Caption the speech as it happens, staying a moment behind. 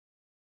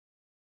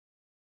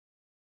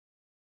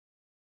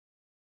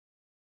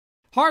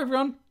Hi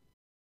everyone!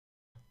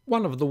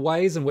 One of the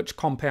ways in which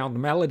compound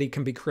melody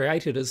can be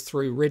created is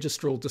through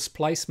registral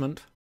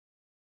displacement.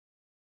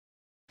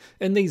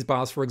 In these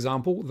bars, for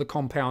example, the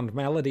compound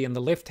melody in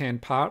the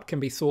left-hand part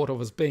can be thought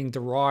of as being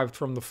derived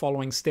from the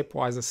following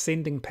stepwise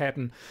ascending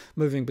pattern,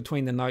 moving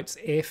between the notes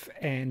F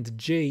and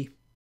G.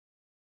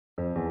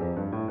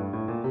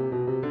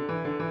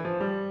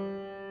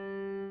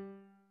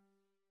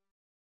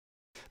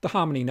 The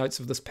harmony notes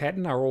of this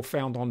pattern are all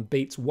found on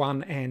beats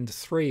 1 and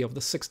 3 of the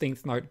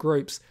 16th note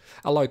groups,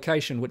 a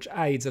location which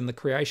aids in the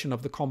creation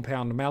of the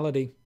compound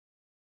melody.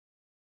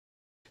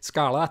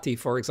 Scarlatti,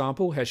 for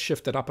example, has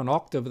shifted up an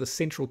octave the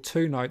central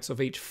two notes of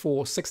each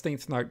 4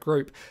 16th note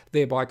group,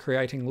 thereby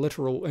creating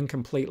literal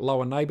incomplete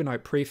lower neighbour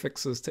note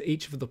prefixes to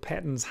each of the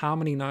pattern's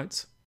harmony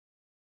notes.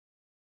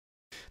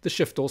 The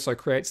shift also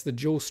creates the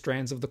dual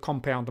strands of the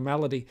compound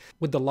melody,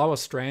 with the lower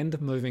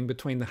strand moving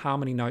between the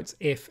harmony notes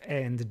F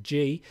and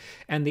G,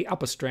 and the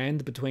upper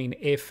strand between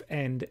F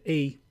and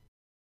E.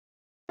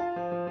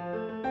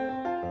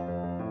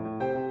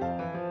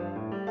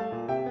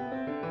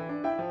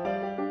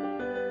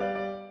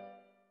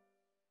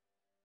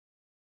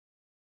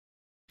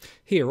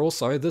 Here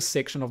also, this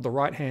section of the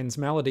right hand's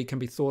melody can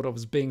be thought of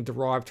as being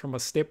derived from a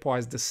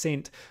stepwise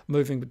descent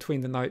moving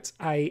between the notes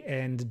A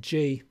and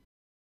G.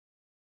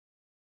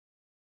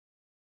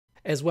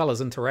 As well as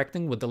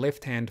interacting with the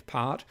left-hand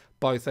part,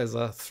 both as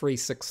a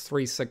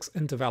 3-6-3-6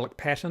 intervallic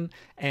pattern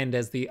and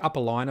as the upper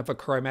line of a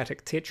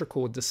chromatic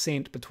tetrachord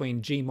descent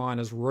between G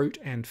minor's root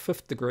and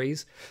fifth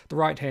degrees, the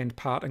right-hand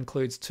part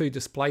includes two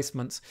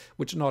displacements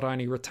which not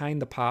only retain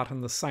the part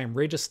in the same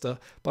register,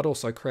 but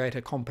also create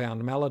a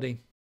compound melody.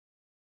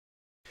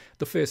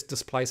 The first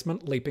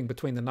displacement, leaping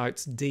between the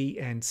notes D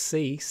and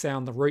C,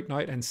 sound the root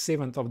note and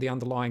seventh of the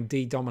underlying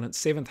D dominant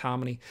seventh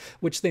harmony,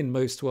 which then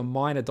moves to a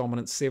minor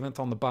dominant seventh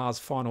on the bar's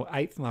final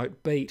eighth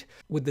note beat,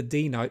 with the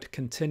D note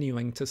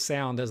continuing to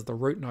sound as the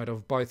root note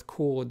of both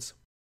chords.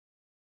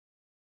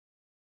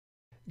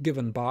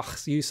 Given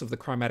Bach's use of the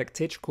chromatic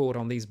tetrachord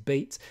on these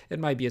beats, it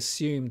may be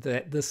assumed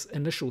that this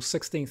initial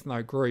 16th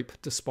note group,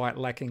 despite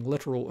lacking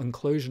literal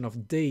inclusion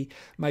of D,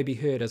 may be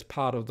heard as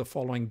part of the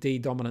following D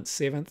dominant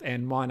 7th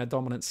and minor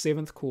dominant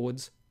 7th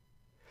chords.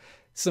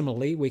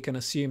 Similarly, we can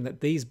assume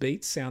that these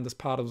beats sound as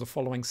part of the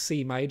following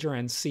C major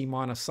and C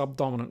minor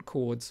subdominant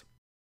chords.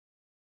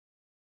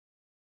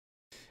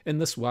 In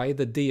this way,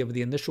 the D of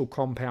the initial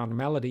compound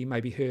melody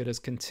may be heard as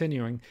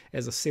continuing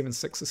as a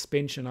 7-6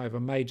 suspension over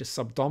major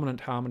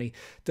subdominant harmony,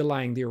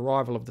 delaying the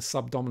arrival of the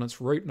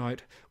subdominant's root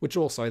note, which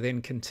also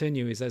then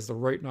continues as the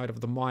root note of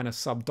the minor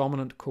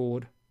subdominant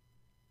chord.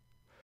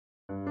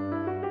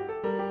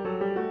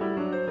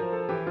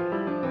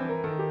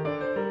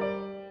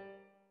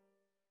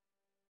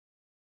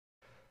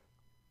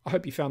 I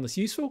hope you found this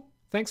useful.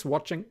 Thanks for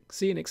watching.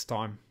 See you next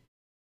time.